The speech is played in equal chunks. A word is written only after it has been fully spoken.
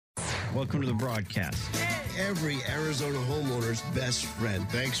Welcome to the broadcast. Every Arizona homeowner's best friend.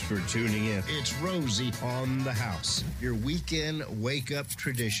 Thanks for tuning in. It's Rosie on the house. Your weekend wake-up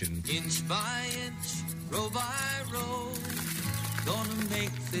tradition. Inch by inch, row by row, gonna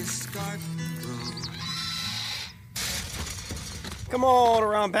make this garden grow. Come on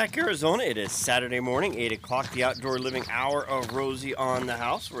around back, Arizona. It is Saturday morning, 8 o'clock, the outdoor living hour of Rosie on the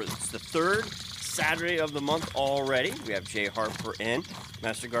house. It's the third Saturday of the month already. We have Jay Harper in,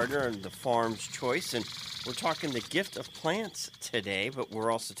 Master Gardener and the Farm's Choice, and we're talking the gift of plants today, but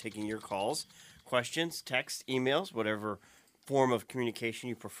we're also taking your calls, questions, texts, emails, whatever form of communication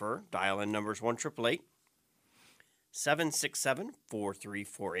you prefer. Dial in numbers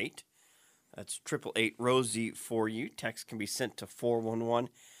 1-888-767-4348. That's 888-ROSIE for you. Text can be sent to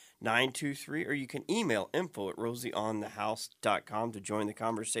 411-923, or you can email info@rosieonthehouse.com to join the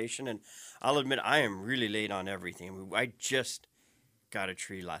conversation. And I'll admit, I am really late on everything. I just got a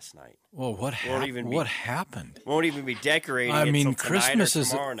tree last night. Well, what happened? Won't even be decorating until Christmas tonight or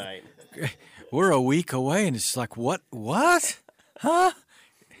tomorrow night. We're a week away, and it's like, what? Huh?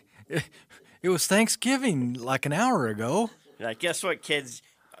 It was Thanksgiving like an hour ago. Now, guess what, kids?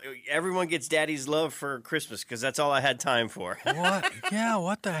 Everyone gets daddy's love for Christmas because that's all I had time for. What? Yeah,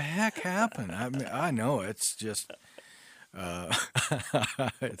 what the heck happened? I mean, I know it's just,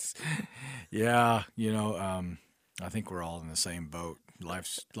 it's, yeah, I think we're all in the same boat.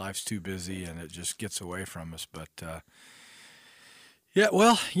 Life's too busy and it just gets away from us. But yeah,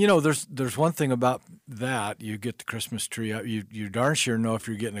 well, there's one thing about that. You get the Christmas tree up. You darn sure know if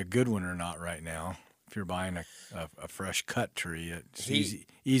you're getting a good one or not right now. If you're buying a fresh cut tree, it's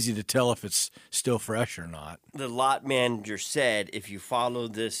easy to tell if it's still fresh or not. The lot manager said if you follow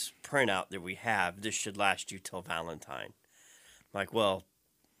this printout that we have, this should last you till Valentine. I'm like, well,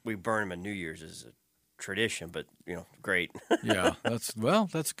 we burn them at New Year's as a tradition, but great. Yeah, that's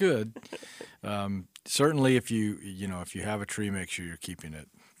good. Certainly, if you have a tree, make sure you're keeping it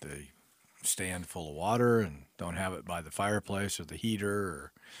the stand full of water and don't have it by the fireplace or the heater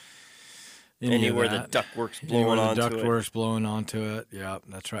or anywhere the ductwork's blowing onto it. Yeah,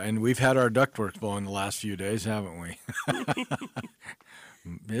 that's right. And we've had our ductworks blowing the last few days, haven't we?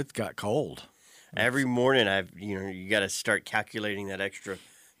 It got cold. Every morning, you got to start calculating that extra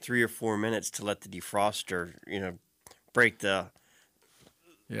 3 or 4 minutes to let the defroster, break the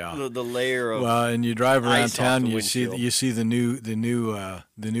layer of. Well, and you drive around town, you see the new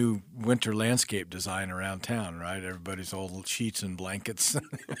winter landscape design around town, right? Everybody's old sheets and blankets.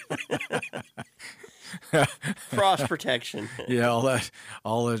 Frost protection. Yeah,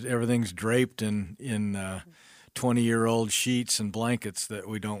 everything's draped in 20-year-old sheets and blankets that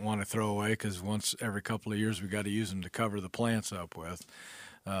we don't want to throw away because once every couple of years we got to use them to cover the plants up with.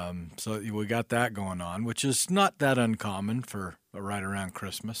 So we got that going on, which is not that uncommon for right around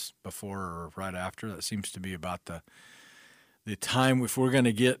Christmas, before or right after. That seems to be about the time if we're going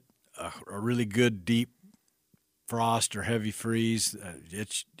to get a really good deep frost or heavy freeze.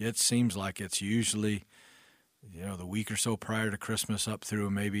 It seems like it's usually the week or so prior to Christmas up through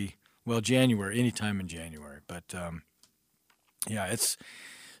maybe January, anytime in January. But yeah, it's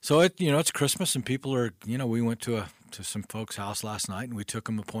Christmas and people are we went to some folks' house last night and we took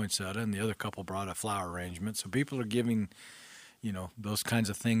them a poinsettia and the other couple brought a flower arrangement. So people are giving those kinds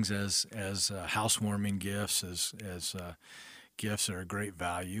of things as housewarming gifts, as gifts that are great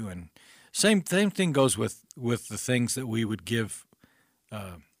value. And same thing goes with the things that we would give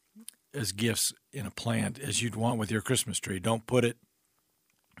as gifts in a plant as you'd want with your Christmas tree. Don't put it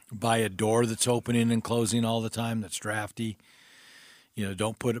by a door that's opening and closing all the time that's drafty.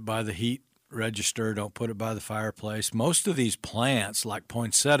 Don't put it by the heat register. Don't put it by the fireplace. Most of these plants, like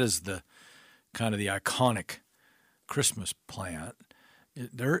poinsettia, is the kind of the iconic Christmas plant.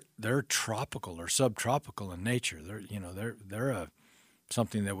 They're tropical or subtropical in nature. They're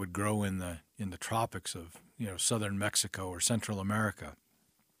something that would grow in the tropics of southern Mexico or Central America.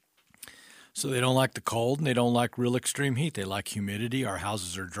 So they don't like the cold and they don't like real extreme heat. They like humidity. Our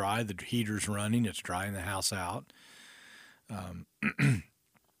houses are dry. The heater's running. It's drying the house out.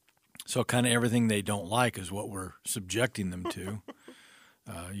 So kind of everything they don't like is what we're subjecting them to.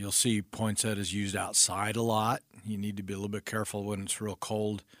 You'll see poinsettias used outside a lot. You need to be a little bit careful when it's real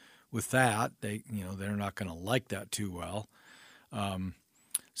cold with that. They're not going to like that too well.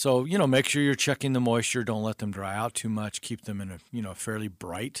 So make sure you're checking the moisture. Don't let them dry out too much. Keep them in a fairly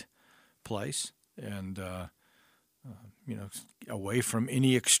bright place and away from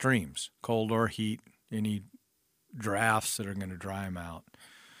any extremes, cold or heat, any drafts that are going to dry them out.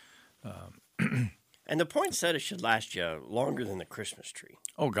 And the poinsettia should last you longer than the Christmas tree.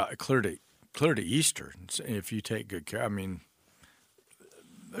 Oh God, clear to Easter if you take good care. I mean,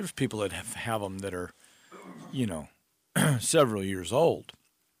 there's people that have them that are, several years old.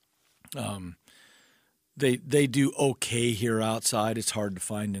 They do okay here outside. It's hard to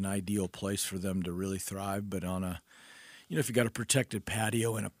find an ideal place for them to really thrive, but on a, if you got a protected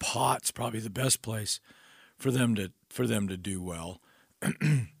patio and a pot, it's probably the best place for them to do well.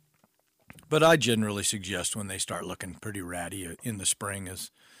 But I generally suggest when they start looking pretty ratty in the spring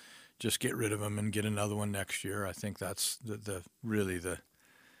is just get rid of them and get another one next year. I think that's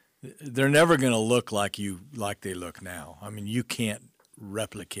they're never going to look like they look now. I mean, you can't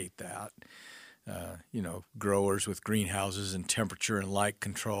replicate that. Growers with greenhouses and temperature and light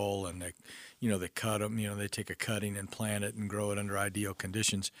control, and they cut them. They take a cutting and plant it and grow it under ideal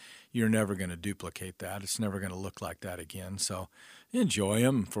conditions. You're never going to duplicate that. It's never going to look like that again. So enjoy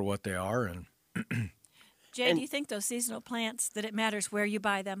them for what they are. And Jay, do you think those seasonal plants that it matters where you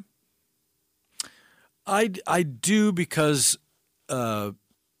buy them? I do, because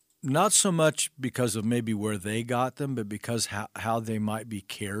not so much because of maybe where they got them, but because how they might be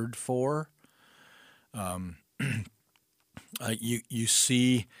cared for. You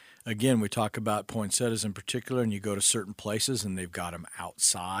see, again, we talk about poinsettias in particular, and you go to certain places and they've got them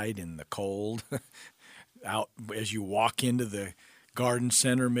outside in the cold, out as you walk into the garden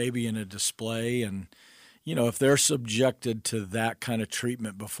center, maybe in a display. And, if they're subjected to that kind of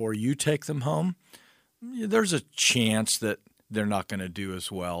treatment before you take them home, there's a chance that they're not going to do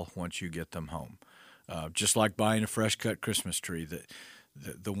as well once you get them home. Just like buying a fresh cut Christmas tree,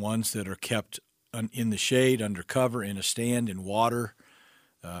 the ones that are kept in the shade, under cover, in a stand, in water,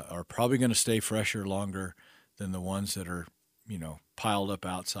 are probably going to stay fresher longer than the ones that are, piled up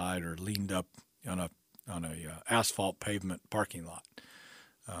outside or leaned up on a asphalt pavement parking lot.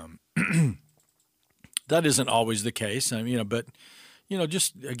 That isn't always the case, but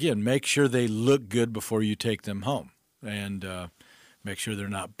just again, make sure they look good before you take them home, and make sure they're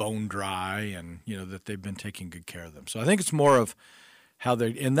not bone dry, and that they've been taking good care of them. So I think it's more of how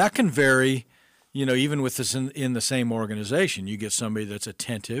and that can vary. Even with this in the same organization, you get somebody that's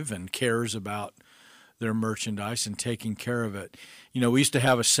attentive and cares about their merchandise and taking care of it. We used to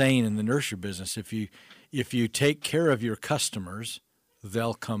have a saying in the nursery business: if you take care of your customers,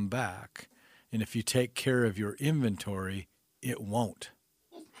 they'll come back, and if you take care of your inventory, it won't.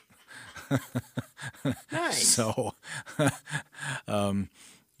 Nice. So,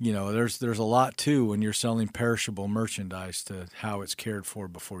 there's a lot too when you're selling perishable merchandise to how it's cared for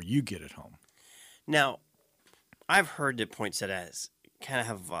before you get it home. Now, I've heard that poinsettias kind of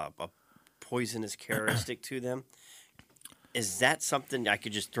have a poisonous characteristic to them. Is that something I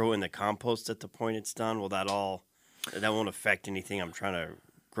could just throw in the compost at the point it's done? Will that won't affect anything I'm trying to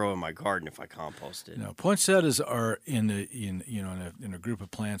grow in my garden if I compost it? No, poinsettias are in a group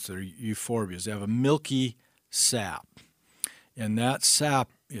of plants that are euphorbias. They have a milky sap, and that sap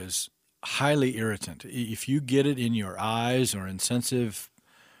is highly irritant. If you get it in your eyes or in sensitive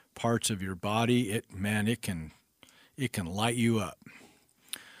parts of your body, it can light you up.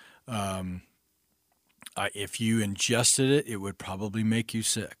 If you ingested it, it would probably make you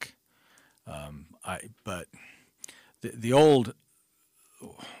sick. But the old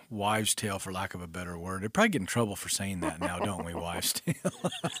wives' tale, for lack of a better word, they'd probably get in trouble for saying that now, don't we, wives'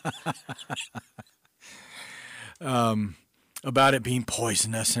 tale? About it being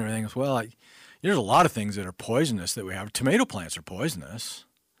poisonous and everything. Well, there's a lot of things that are poisonous that we have. Tomato plants are poisonous.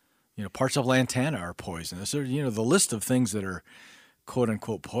 Parts of lantana are poisonous. The list of things that are quote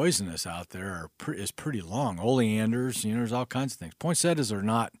unquote poisonous out there is pretty long. Oleanders, there's all kinds of things. Poinsettias are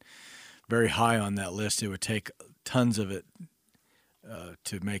not very high on that list. It would take tons of it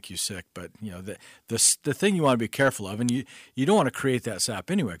to make you sick. But the thing you want to be careful of, and you don't want to create that sap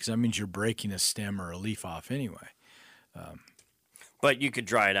anyway, because that means you're breaking a stem or a leaf off anyway. But you could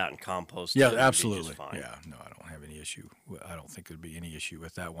dry it out and compost it. Yeah, and it'd be absolutely. just fine. Yeah, no, I don't have any issue. I don't think there'd be any issue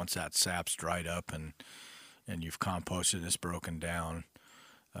with that once that sap's dried up and you've composted and it's broken down.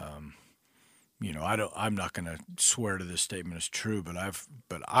 I'm not going to swear to this statement as true, but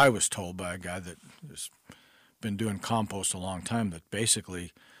I was told by a guy that has been doing compost a long time that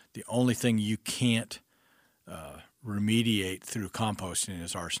basically the only thing you can't remediate through composting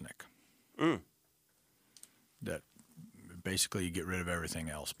is arsenic. That basically you get rid of everything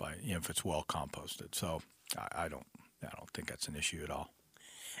else by if it's well composted. So I don't think that's an issue at all.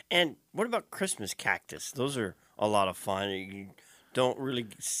 And what about Christmas cactus? Those are a lot of fun. You don't really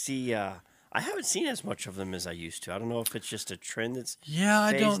see. I haven't seen as much of them as I used to. I don't know if it's just a trend that's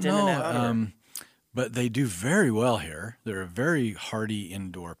I don't phased in and out, know. But they do very well here. They're a very hardy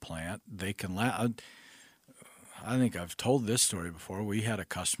indoor plant. They can last. I think I've told this story before. We had a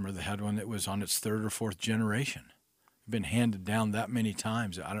customer that had one that was on its third or fourth generation. been handed down that many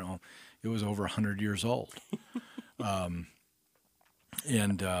times. I don't know. It was over 100 years old. That's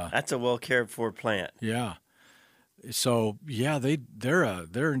a well cared for plant. Yeah. So yeah,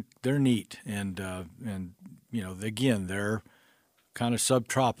 they're neat, and again, they're kind of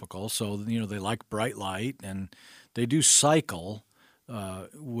subtropical, so they like bright light, and they do cycle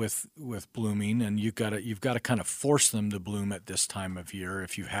with blooming, and you've got to kind of force them to bloom at this time of year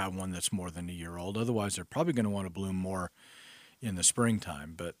if you have one that's more than a year old. Otherwise, they're probably going to want to bloom more in the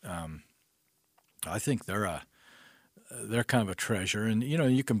springtime. But I think they're kind of a treasure, and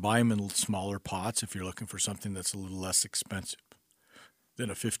you can buy them in smaller pots if you're looking for something that's a little less expensive than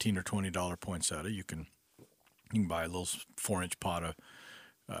a $15 or $20 poinsettia. You can buy a little 4-inch pot of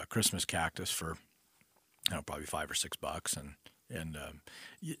Christmas cactus for probably $5 or $6, and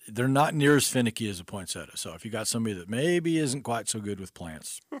they're not near as finicky as a poinsettia. So if you got somebody that maybe isn't quite so good with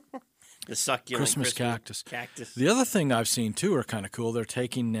plants, the succulent Christmas cactus. Cactus. The other thing I've seen too are kind of cool. They're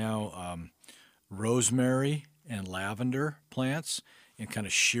taking now rosemary and lavender plants and kind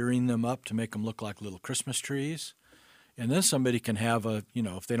of shearing them up to make them look like little Christmas trees. And then somebody can have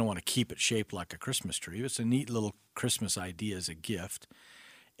if they don't want to keep it shaped like a Christmas tree, it's a neat little Christmas idea as a gift.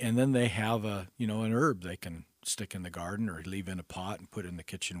 And then they have an herb they can stick in the garden or leave in a pot and put in the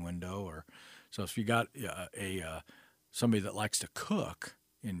kitchen window. So if you got somebody that likes to cook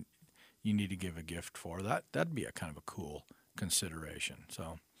and you need to give a gift for that'd be a kind of a cool consideration.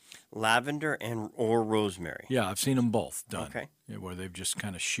 So lavender or rosemary. Yeah, I've seen them both done. Okay. Where they've just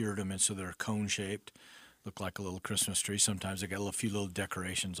kind of sheared them in so they're cone shaped, look like a little Christmas tree. Sometimes they got a few little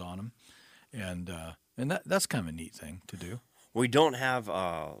decorations on them, and that's kind of a neat thing to do. We don't have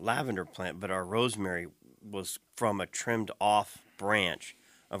a lavender plant, but our rosemary was from a trimmed off branch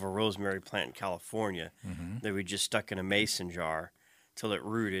of a rosemary plant in California that we just stuck in a mason jar till it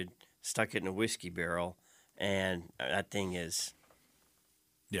rooted, stuck it in a whiskey barrel, and that thing is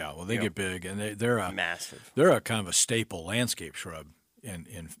Yeah, well, they get big, and they're massive. They're a kind of a staple landscape shrub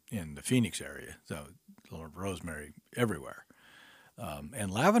in the Phoenix area. So rosemary everywhere, and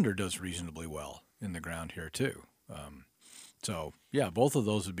lavender does reasonably well in the ground here too. So yeah, both of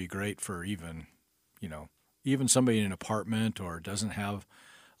those would be great for even somebody in an apartment or doesn't have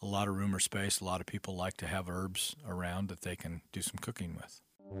a lot of room or space. A lot of people like to have herbs around that they can do some cooking with.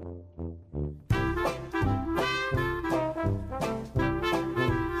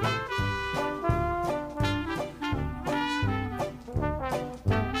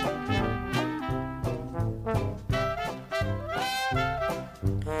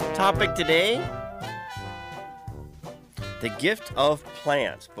 Topic today, the gift of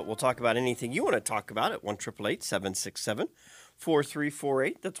plants. But we'll talk about anything you want to talk about at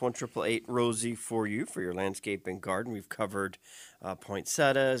 1-888-767-4348. That's 1-888-ROSIE for you for your landscape and garden. We've covered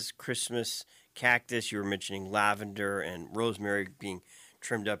poinsettias, Christmas cactus. You were mentioning lavender and rosemary being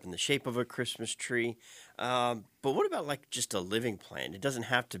trimmed up in the shape of a Christmas tree. But what about like just a living plant? It doesn't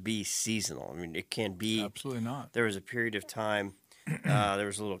have to be seasonal. I mean, it can be. Absolutely not. There was a period of time, there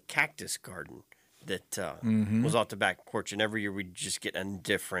was a little cactus garden that was off the back porch, and every year we'd just get a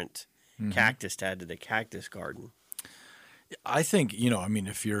different cactus to add to the cactus garden. I think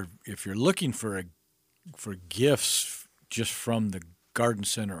if you're looking for gifts just from the garden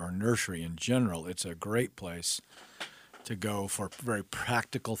center or nursery in general, it's a great place to go for very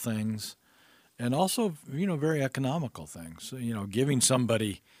practical things, and also very economical things. So, giving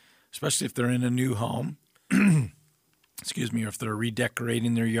somebody, especially if they're in a new home, excuse me, or if they're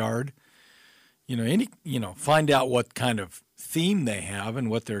redecorating their yard. Find out what kind of theme they have and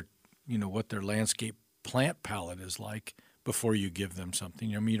what their landscape plant palette is like before you give them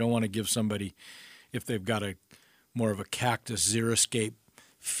something. I mean, you don't want to give somebody, if they've got more of a cactus xeriscape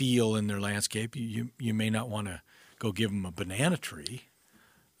feel in their landscape, you may not want to go give them a banana tree.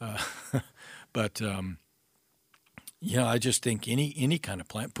 But I just think any kind of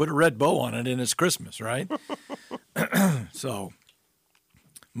plant, put a red bow on it and it's Christmas, right? So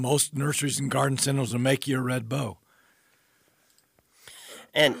most nurseries and garden centers will make you a red bow.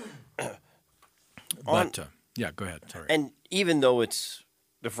 And go ahead. Sorry. And even though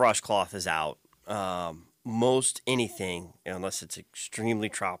the frost cloth is out, most anything, unless it's extremely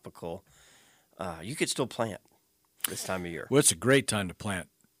tropical, you could still plant this time of year. Well, it's a great time to plant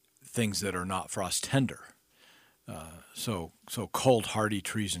things that are not frost tender. So cold hardy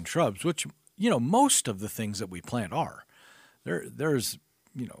trees and shrubs, which most of the things that we plant are. There's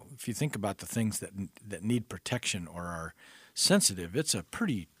if you think about the things that need protection or are sensitive, it's a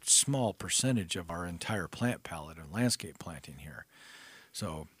pretty small percentage of our entire plant palette and landscape planting here.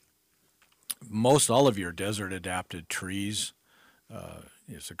 So most all of your desert adapted trees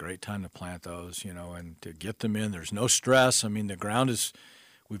it's a great time to plant those, and to get them in. There's no stress. I mean, the ground is,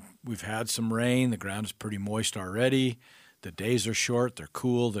 we've had some rain. The ground is pretty moist already. The days are short. They're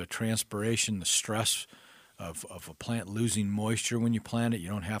cool. The transpiration, the stress of a plant losing moisture when you plant it, you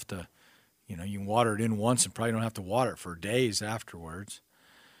don't have to, you can water it in once and probably don't have to water it for days afterwards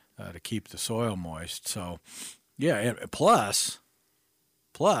to keep the soil moist. So, yeah, and plus,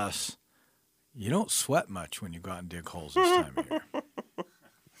 you don't sweat much when you go out and dig holes this time of year.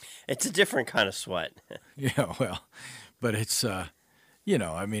 It's a different kind of sweat. Yeah, well, but it's,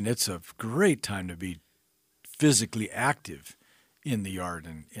 it's a great time to be physically active in the yard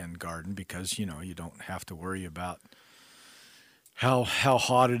and garden because, you don't have to worry about how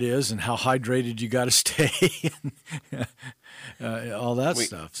hot it is and how hydrated you got to stay and all that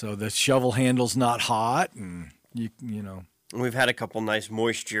stuff. So the shovel handle's not hot and, We've had a couple nice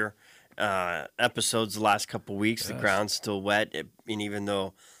moisture episodes the last couple weeks. The ground's still wet, and even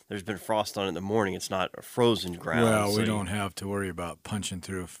though there's been frost on it in the morning, it's not a frozen ground. Well, we don't have to worry about punching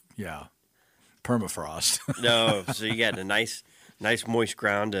through, permafrost. No, so you got a nice moist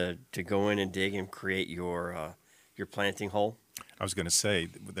ground to go in and dig and create your planting hole. I was going to say,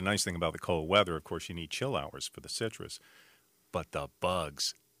 the nice thing about the cold weather, of course, you need chill hours for the citrus, but the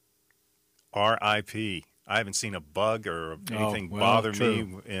bugs, RIP. I haven't seen a bug or anything bother me,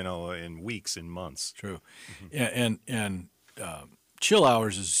 in weeks and months. True, and chill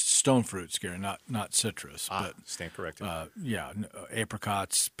hours is stone fruit, Gary, not citrus. But stand corrected.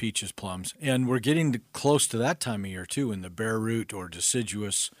 Apricots, peaches, plums, and we're getting close to that time of year too. In the bare root or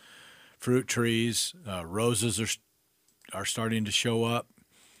deciduous fruit trees, roses are starting to show up.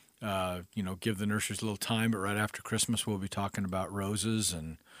 Give the nurseries a little time, but right after Christmas we'll be talking about roses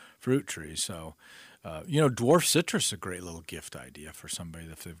and fruit trees. So. Dwarf citrus is a great little gift idea for somebody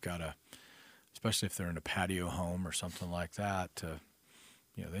if they've got especially if they're in a patio home or something like that.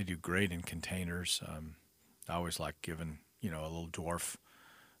 They do great in containers. I always like giving, a little dwarf,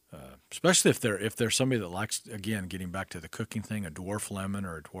 especially if they're somebody that likes, again, getting back to the cooking thing, a dwarf lemon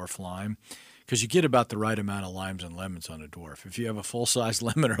or a dwarf lime, because you get about the right amount of limes and lemons on a dwarf. If you have a full-size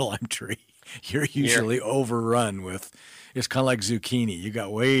lemon or lime tree, you're usually overrun with. It's kind of like zucchini. You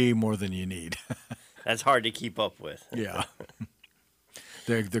got way more than you need. That's hard to keep up with. Yeah.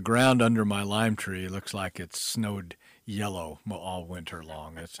 The ground under my lime tree looks like it's snowed yellow all winter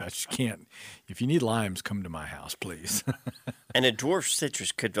long. I just can't. If you need limes, come to my house, please. And a dwarf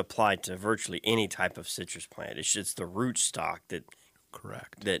citrus could apply to virtually any type of citrus plant. It's just the rootstock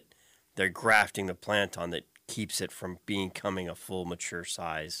Correct. that they're grafting the plant on that keeps it from becoming a full mature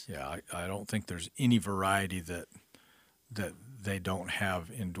size. Yeah, I don't think there's any variety that they don't have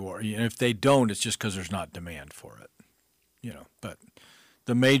in dwarf. And if they don't, it's just because there's not demand for it. But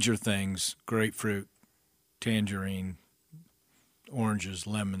the major things, grapefruit, tangerine, oranges,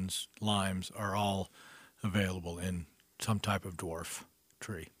 lemons, limes, are all available in some type of dwarf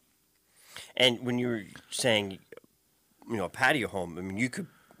tree. And when you were saying, a patio home, I mean, you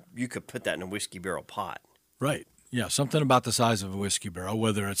could put that in a whiskey barrel pot. Right. Yeah, something about the size of a whiskey barrel,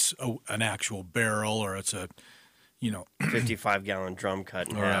 whether it's an actual barrel or it's a 55-gallon drum cut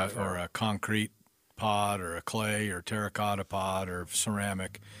in half. Or a concrete pot or a clay or terracotta pot or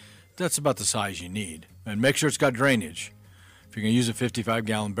ceramic. That's about the size you need. And make sure it's got drainage. If you're going to use a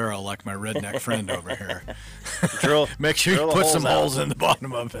 55-gallon barrel like my redneck friend over here, make sure you put some holes in the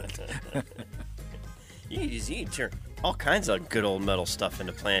bottom of it. You turn all kinds of good old metal stuff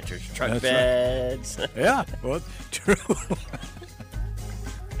into planters. Truck That's beds. Right. Yeah, well, true.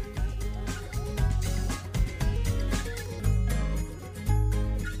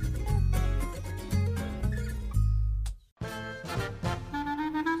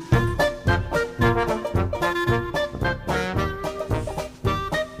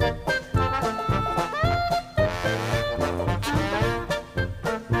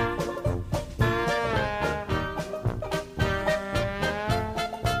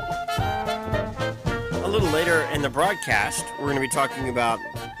 Broadcast, we're going to be talking about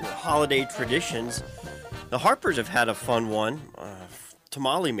holiday traditions. The Harpers have had a fun one,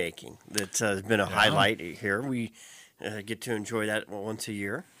 tamale making. That has been a highlight here. We get to enjoy that once a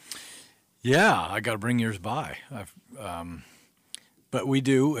year. Yeah, I got to bring yours by. But we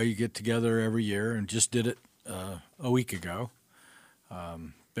do. You get together every year, and just did it a week ago. I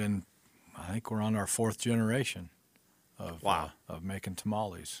think we're on our 4th generation of making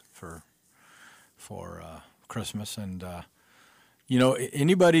tamales for Christmas. And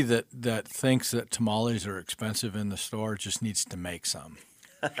anybody that thinks that tamales are expensive in the store just needs to make some.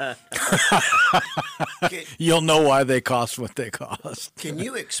 You'll know why they cost what they cost. Can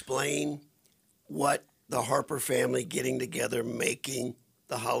you explain what the Harper family getting together making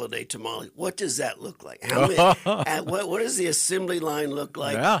the holiday tamale. What does that look like? How many, what does the assembly line look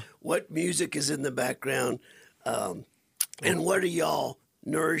like? Yeah. What music is in the background? And what are y'all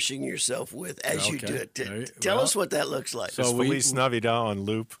nourishing yourself with as you do it? Tell us what that looks like. So Feliz Navidad on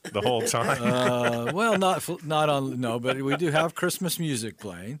loop the whole time. Well, not on no, but we do have Christmas music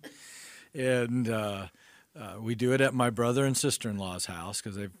playing, and we do it at my brother and sister-in-law's house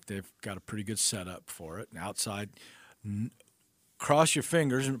because they've got a pretty good setup for it. And outside, cross your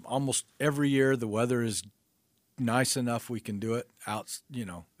fingers. Almost every year the weather is nice enough we can do it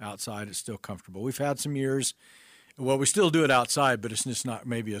outside. It's still comfortable. We've had some years. Well, we still do it outside, but it's just not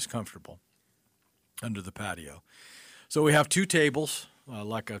maybe as comfortable under the patio. So we have two tables,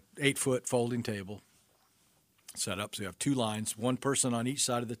 like a 8-foot folding table set up. So you have two lines, one person on each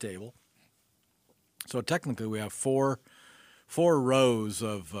side of the table. So technically we have four rows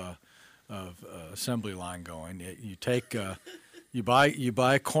of assembly line going. You take you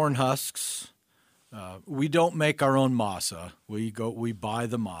buy corn husks. We don't make our own masa. We buy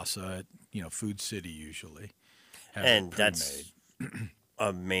the masa at Food City usually. And that's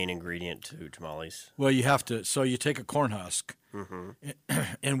a main ingredient to tamales. Well, you have to. So you take a corn husk,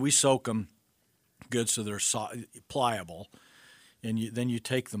 and we soak them good so they're pliable, and then you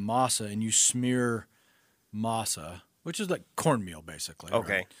take the masa and you smear masa, which is like cornmeal basically.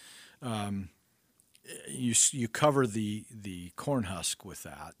 Okay. Right? You cover the corn husk with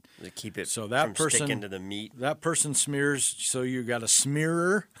that To keep it so that from person sticking to the meat. That person smears. So you got a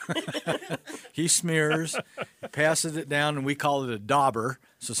smearer. He smears, passes it down, and we call it a dauber.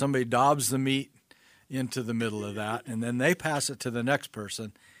 So somebody daubs the meat into the middle of that, and then they pass it to the next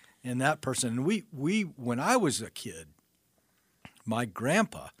person, and that person. And we when I was a kid, my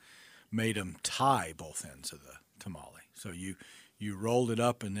grandpa made them tie both ends of the tamale. So you rolled it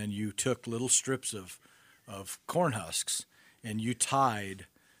up, and then you took little strips of corn husks, and you tied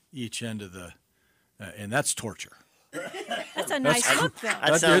each end of the, and that's torture. That's a nice look, though.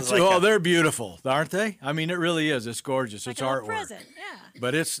 That sounds like they're beautiful, aren't they? I mean, it really is. It's gorgeous. Like it's a little artwork. present, yeah.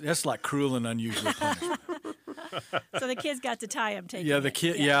 But it's like cruel and unusual punishment. So the kids got to tie them.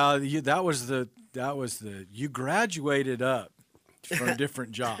 That was the. You graduated up from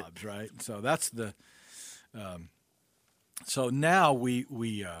different jobs, right? So that's the. So now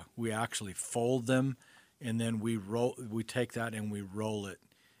we actually fold them, and then we take that and we roll it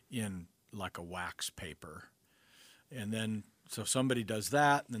in like a wax paper, and then so somebody does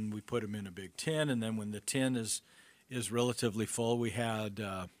that, and then we put them in a big tin, and then when the tin is relatively full, we had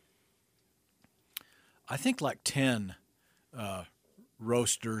I think like 10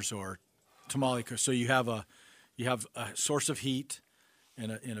 roasters or tamale. So you have a source of heat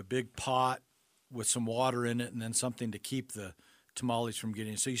in a big pot with some water in it, and then something to keep the tamales from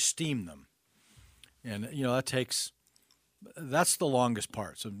getting. So you steam them, and that's the longest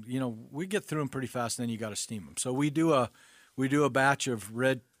part. So we get through them pretty fast, and then you got to steam them. So we do a batch of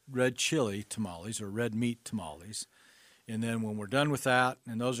red chili tamales or red meat tamales, and then when we're done with that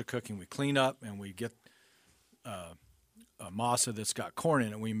and those are cooking, we clean up and we get a masa that's got corn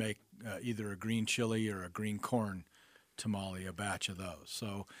in it. We make either a green chili or a green corn tamale, a batch of those.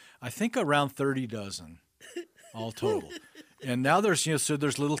 So I think around 30 dozen all total. And now there's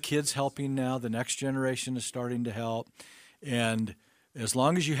there's little kids helping now. The next generation is starting to help. And as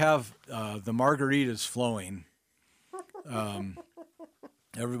long as you have the margaritas flowing,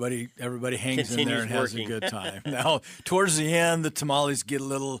 everybody hangs in there and has a good time. Now, towards the end, the tamales get a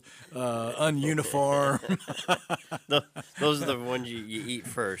little ununiform. Those are the ones you eat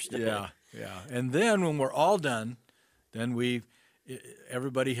first. Yeah. And then when we're all done, then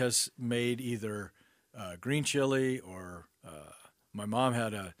everybody has made either green chili or my mom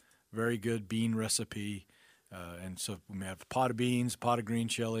had a very good bean recipe, and so we have a pot of beans, a pot of green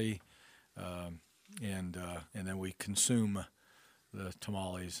chili, and then we consume the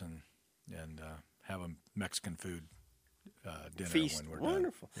tamales and have a Mexican food dinner feast. When we're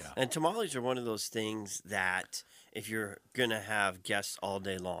Wonderful. done. Yeah. And tamales are one of those things that if you're gonna have guests all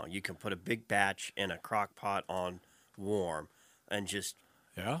day long, you can put a big batch in a crock pot on warm and just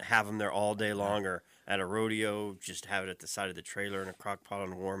have them there all day long, or at a rodeo, just have it at the side of the trailer in a crock pot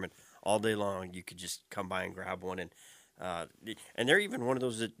on warm, and all day long you could just come by and grab one, and they're even one of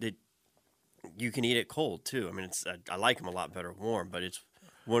those that you can eat it cold too. I mean, I like them a lot better warm, but it's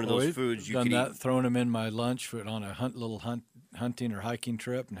one of those foods you can eat. Throwing them in my lunch on a hunting or hiking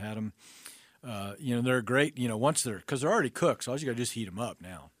trip, and had them. They're great. Once because they're already cooked, so all you got to do is heat them up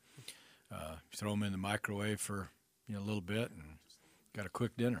now. Throw them in the microwave for a little bit, and got a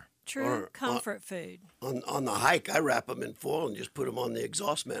quick dinner. True comfort food. On the hike, I wrap them in foil and just put them on the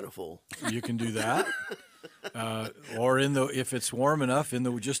exhaust manifold. You can do that. or if it's warm enough,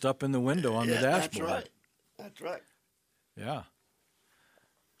 just up in the window on the dashboard. That's right. Yeah.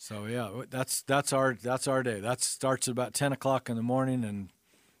 So that's our day. That starts at about 10 o'clock in the morning, and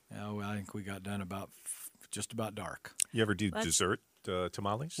I think we got done about just about dark. You ever do dessert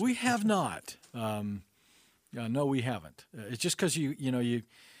tamales? We have not. No, we haven't. It's just because you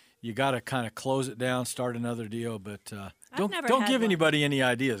got to kind of close it down, start another deal, but don't give anybody any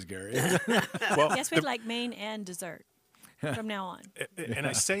ideas, Gary. Well, yes, we'd like main and dessert from now on. And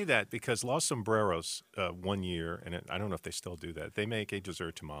I say that because Los Sombreros one year, and I don't know if they still do that, they make a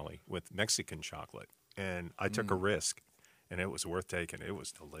dessert tamale with Mexican chocolate. And I took a risk, and it was worth taking. It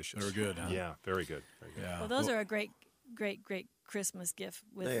was delicious. They were good, huh? Yeah, very good. Very good. Yeah. Well, those are a great Christmas gift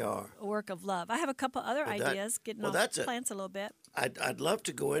with They are. a work of love. I have a couple other ideas, getting off plants a little bit. I'd love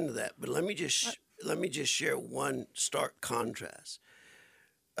to go into that, but let me just share one stark contrast.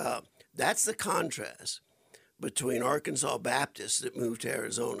 That's the contrast between Arkansas Baptists that moved to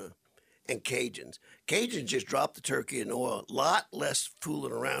Arizona and Cajuns. Cajuns just dropped the turkey in oil, a lot less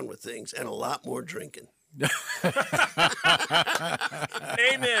fooling around with things, and a lot more drinking. Amen.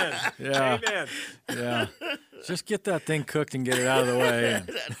 Yeah. Amen. Yeah. Just get that thing cooked and get it out of the way.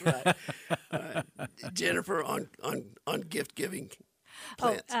 That's right. Jennifer, on gift giving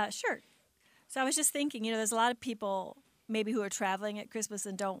plants. Sure. So I was just thinking, there's a lot of people maybe who are traveling at Christmas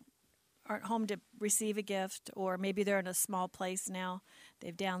and aren't home to receive a gift, or maybe they're in a small place now.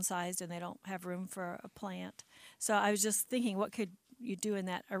 They've downsized and they don't have room for a plant. So I was just thinking, what could you do in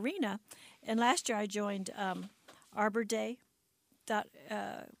that arena? And last year I joined Arbor Day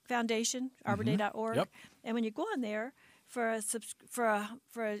Foundation, arborday.org. Yep. And when you go on there for a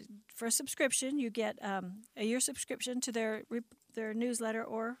subscription, you get a year subscription to their newsletter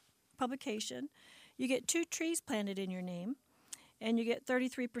or publication. You get 2 trees planted in your name, and you get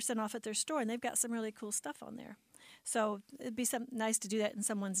 33% off at their store. And they've got some really cool stuff on there. So it'd be nice to do that in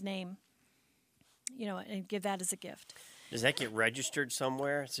someone's name, and give that as a gift. Does that get registered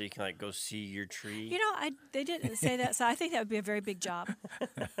somewhere so you can go see your tree? They didn't say that, so I think that would be a very big job.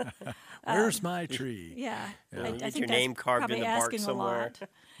 Where's my tree? Yeah, I think your name carved probably in the bark asking somewhere. A lot.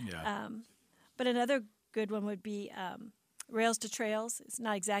 Yeah. But another good one would be Rails to Trails. It's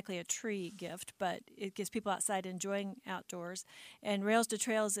not exactly a tree gift, but it gets people outside enjoying outdoors. And Rails to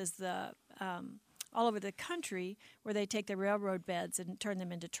Trails is the all over the country where they take the railroad beds and turn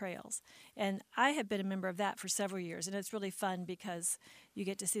them into trails. And I have been a member of that for several years, and it's really fun because you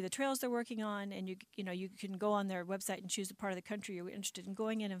get to see the trails they're working on, and you can go on their website and choose the part of the country you're interested in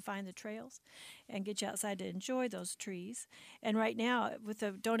going in and find the trails and get you outside to enjoy those trees. And right now, with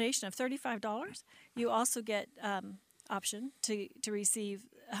a donation of $35, you also get option to receive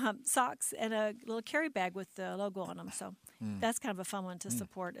socks and a little carry bag with the logo on them. So that's kind of a fun one to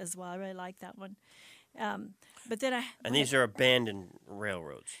support as well. I really like that one. But then and these are abandoned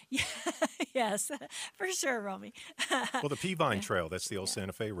railroads. Yeah, yes, for sure, Romy. Well, the Peavine Trail, that's the old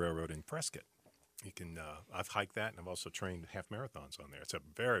Santa Fe Railroad in Prescott. You can, I've hiked that, and I've also trained half marathons on there. It's a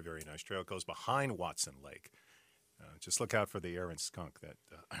very, very nice trail. It goes behind Watson Lake. Just look out for the errant skunk that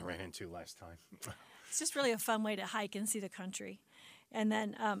I ran into last time. It's just really a fun way to hike and see the country. And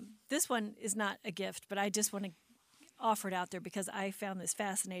then this one is not a gift, but I just want to offer it out there because I found this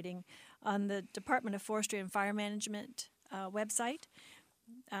fascinating. On the Department of Forestry and Fire Management website,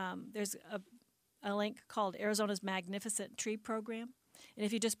 there's a link called Arizona's Magnificent Tree Program. And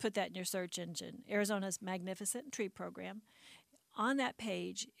if you just put that in your search engine, Arizona's Magnificent Tree Program, on that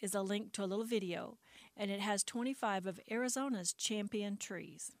page is a link to a little video, and it has 25 of Arizona's champion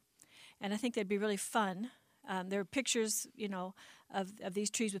trees. And I think that'd be really fun. There are pictures, of these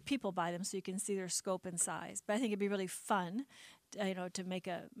trees with people by them, so you can see their scope and size. But I think it'd be really fun, to make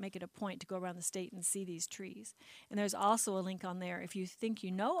it a point to go around the state and see these trees. And there's also a link on there. If you think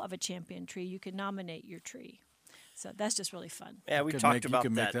you know of a champion tree, you can nominate your tree. So that's just really fun. Yeah, we talked about that.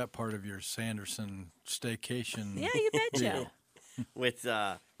 You can make that part of your Sanderson staycation. Yeah, you betcha. With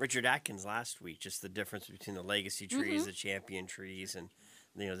Richard Atkins last week, just the difference between the legacy trees, the champion trees, and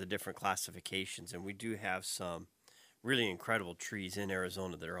the different classifications. And we do have some really incredible trees in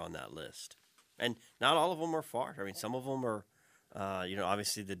Arizona that are on that list. And not all of them are far. I mean, some of them are,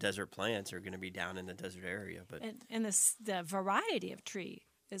 obviously the desert plants are going to be down in the desert area. But and the variety of tree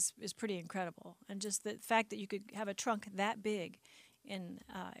is pretty incredible. And just the fact that you could have a trunk that big in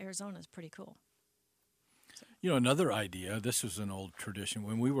Arizona is pretty cool. Another idea. This was an old tradition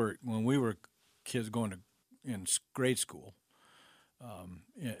when we were kids going in grade school.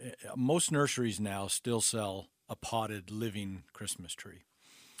 Most nurseries now still sell a potted living Christmas tree.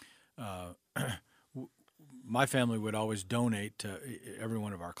 My family would always donate to every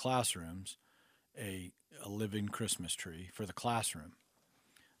one of our classrooms, a living Christmas tree for the classroom.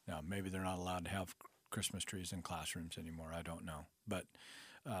 Now, maybe they're not allowed to have Christmas trees in classrooms anymore. I don't know. But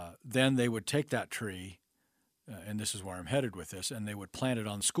then they would take that tree, and this is where I'm headed with this, and they would plant it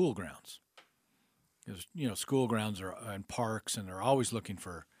on school grounds. Because, school grounds are in parks, and they're always looking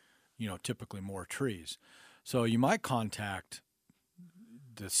for, typically more trees. So you might contact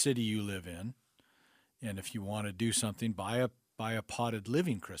the city you live in, and if you want to do something, buy a potted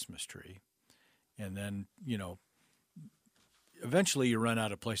living Christmas tree, and then, eventually you run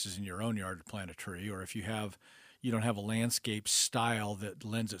out of places in your own yard to plant a tree, or if you don't have a landscape style that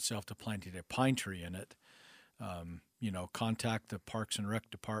lends itself to planting a pine tree in it, contact the Parks and Rec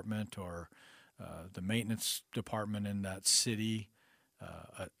department or the maintenance department in that city,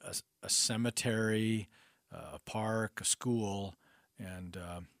 a cemetery, a park, a school, and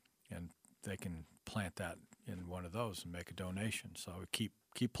they can plant that in one of those and make a donation. So keep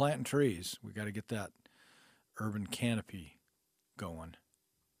planting trees. We got to get that urban canopy going.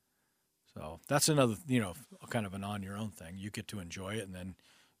 So that's another, kind of an on your own thing. You get to enjoy it and then,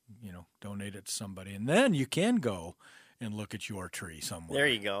 donate it to somebody. And then you can go and look at your tree somewhere. There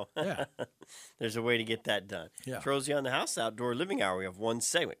you go. Yeah. There's a way to get that done. Yeah. It's Rosie on the House Outdoor Living Hour. We have one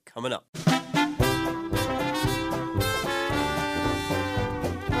segment coming up.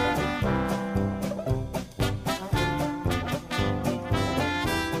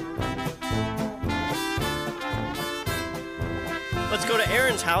 Let's go to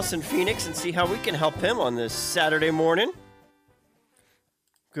Aaron's house in Phoenix and see how we can help him on this Saturday morning.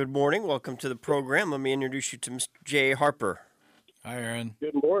 Good morning. Welcome to the program. Let me introduce you to Mr. Jay Harper. Hi, Aaron.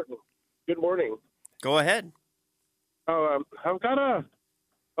 Good morning. Good morning. Go ahead. I've got a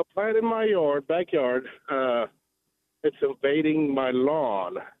plant in my backyard. It's invading my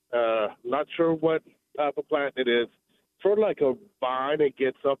lawn. Not sure what type of plant it is. Sort of like a vine. It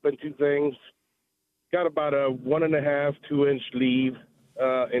gets up into things. Got about a 1.5, 2-inch leaf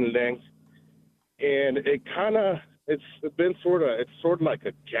in length, and it's sort of like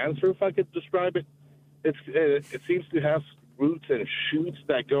a cancer, if I could describe it. It seems to have roots and shoots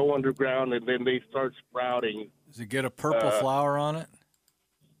that go underground, and then they start sprouting. Does it get a purple flower on it?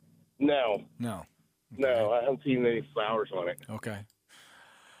 No, No. I haven't seen any flowers on it. Okay.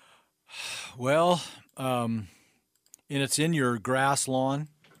 Well, and it's in your grass lawn?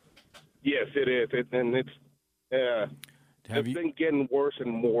 Yes, it is, it's been getting worse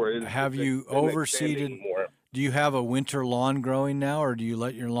and more. Have you overseeded? Do you have a winter lawn growing now, or do you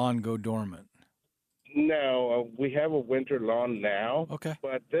let your lawn go dormant? No, we have a winter lawn now. Okay.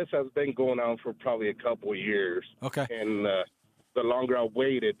 But this has been going on for probably a couple of years. Okay. And the longer I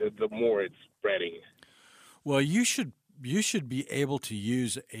waited, the more it's spreading. Well, you should be able to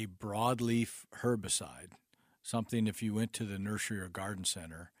use a broadleaf herbicide, something if you went to the nursery or garden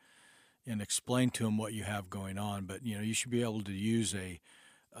center and explain to them what you have going on. But, you should be able to use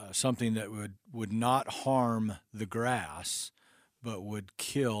something that would not harm the grass, but would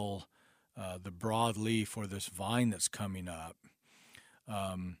kill the broadleaf or this vine that's coming up,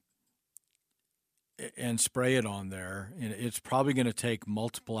 and spray it on there. And it's probably going to take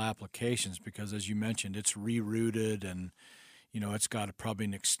multiple applications because, as you mentioned, it's re-rooted and, it's got probably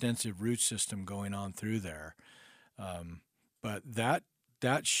an extensive root system going on through there. But that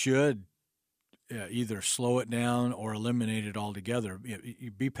should either slow it down or eliminate it altogether.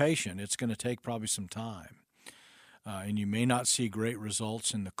 Be patient. It's going to take probably some time. And you may not see great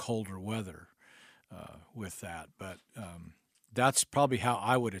results in the colder weather with that. But that's probably how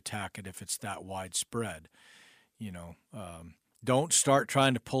I would attack it if it's that widespread. Don't start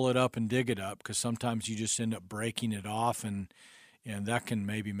trying to pull it up and dig it up because sometimes you just end up breaking it off and that can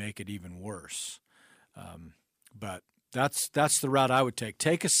maybe make it even worse. But that's the route I would take.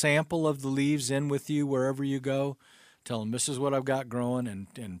 Take a sample of the leaves in with you wherever you go. Tell them this is what I've got growing,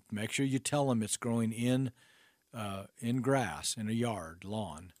 and make sure you tell them it's growing in grass, in a yard,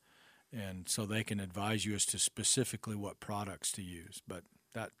 lawn, and so they can advise you as to specifically what products to use. But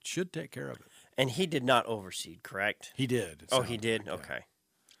that should take care of it. And he did not overseed, correct? He did. He did? Like, okay.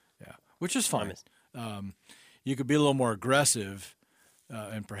 Yeah, which is fine. You could be a little more aggressive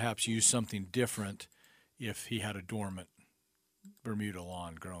and perhaps use something different if he had a dormant Bermuda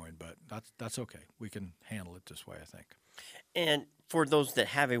lawn growing, but that's okay. We can handle it this way, I think. And for those that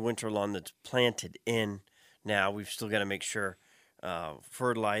have a winter lawn that's planted in now, we've still got to make sure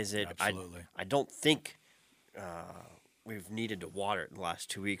fertilize it. Absolutely. I don't think we've needed to water it the last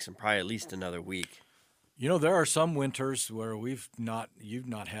 2 weeks, and probably at least another week. There are some winters where you've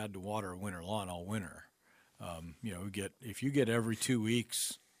not had to water a winter lawn all winter. If you get every 2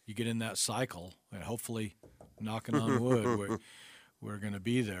 weeks, you get in that cycle, and hopefully, knocking on wood, we're going to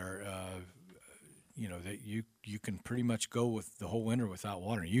be there. that you can pretty much go with the whole winter without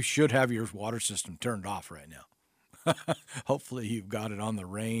watering. You should have your water system turned off right now. Hopefully you've got it on the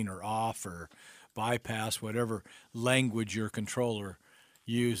rain or off or bypass, whatever language your controller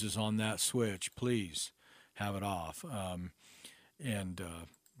uses on that switch. Please have it off. And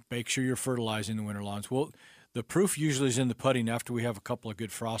make sure you're fertilizing the winter lawns. Well, the proof usually is in the putting after we have a couple of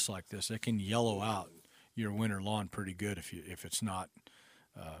good frosts like this. It can yellow out your winter lawn pretty good if it's not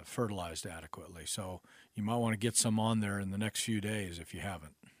fertilized adequately. So you might want to get some on there in the next few days if you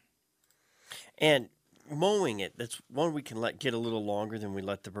haven't. And mowing it, that's one we can let get a little longer than we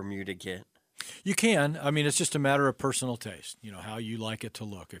let the Bermuda get. You can. I mean, it's just a matter of personal taste, how you like it to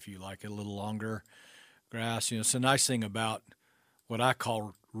look. If you like it a little longer grass, it's a nice thing about what I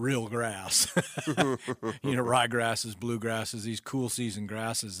call real grass. Ryegrasses, bluegrasses, these cool season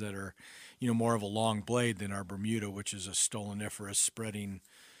grasses that are, more of a long blade than our Bermuda, which is a stoloniferous spreading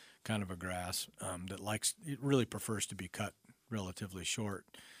kind of a grass it really prefers to be cut relatively short.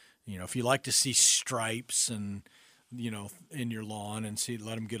 If you like to see stripes and, in your lawn and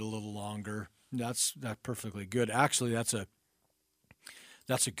let them get a little longer, that's perfectly good. Actually, that's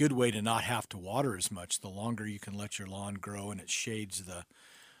a good way to not have to water as much. The longer you can let your lawn grow and it shades the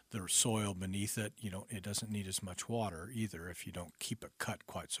soil beneath it, it doesn't need as much water either if you don't keep it cut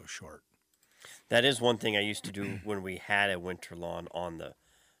quite so short. That is one thing I used to do when we had a winter lawn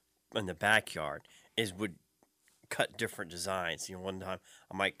in the backyard is would cut different designs. One time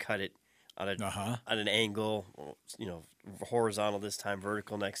I might cut it at an angle, horizontal this time,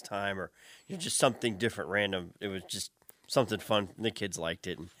 vertical next time, or just something different, random. It was just something fun. The kids liked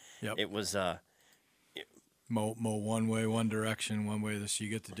it, and it was mow one way, one direction, one way. So you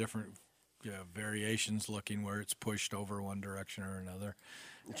get the different variations looking where it's pushed over one direction or another.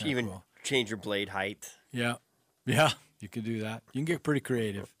 Even change your blade height. Yeah, you can do that. You can get pretty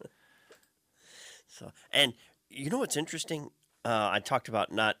creative. And what's interesting? I talked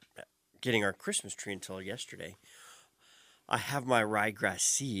about not getting our Christmas tree until yesterday. I have my ryegrass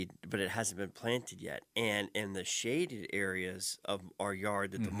seed, but it hasn't been planted yet. And in the shaded areas of our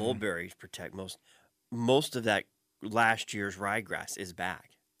yard that the mulberries protect most of that last year's ryegrass is back.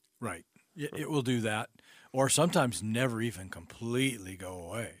 Right. It will do that. Or sometimes never even completely go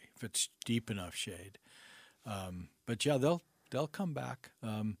away if it's deep enough shade. But yeah, they'll come back.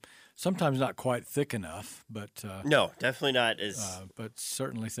 Sometimes not quite thick enough, but no, definitely not as. But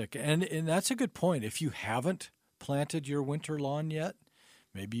certainly thick. And that's a good point. If you haven't planted your winter lawn yet,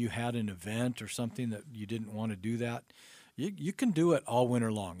 maybe you had an event or something that you didn't want to do that, you can do it all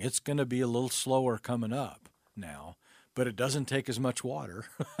winter long. It's going to be a little slower coming up now, but it doesn't take as much water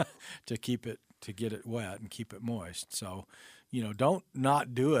to get it wet and keep it moist. So, don't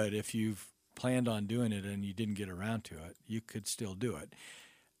not do it if you've planned on doing it and you didn't get around to it. You could still do it.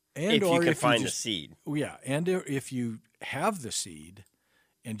 And if you can find the seed. Yeah, and if you have the seed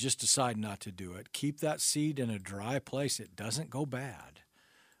and just decide not to do it, keep that seed in a dry place. It doesn't go bad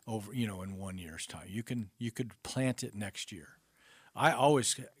over, in 1 year's time. You could plant it next year. I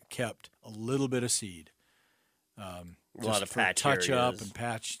always kept a little bit of seed. A lot of patch touch areas. Up and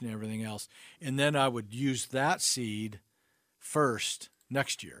patch and everything else. And then I would use that seed first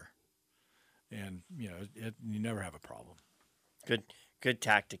next year. And, you never have a problem. Good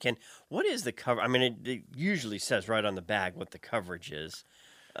tactic. And what is the cover? I mean, it usually says right on the bag what the coverage is.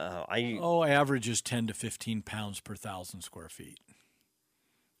 Average is 10 to 15 pounds per 1,000 square feet.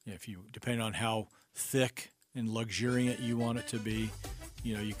 Depending on how thick and luxuriant you want it to be,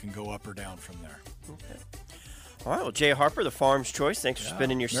 you can go up or down from there. Okay. All right. Well, Jay Harper, the Farm's Choice. Thanks for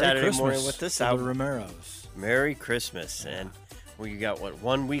spending your Merry Saturday Christmas morning with us. To the Romeros. Merry Christmas. Yeah. And you got,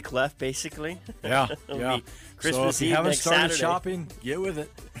 1 week left, basically? Yeah. Be Christmas so if you Eve haven't next started Saturday. shopping, get with it.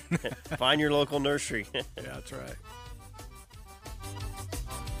 Find your local nursery. Yeah, that's right.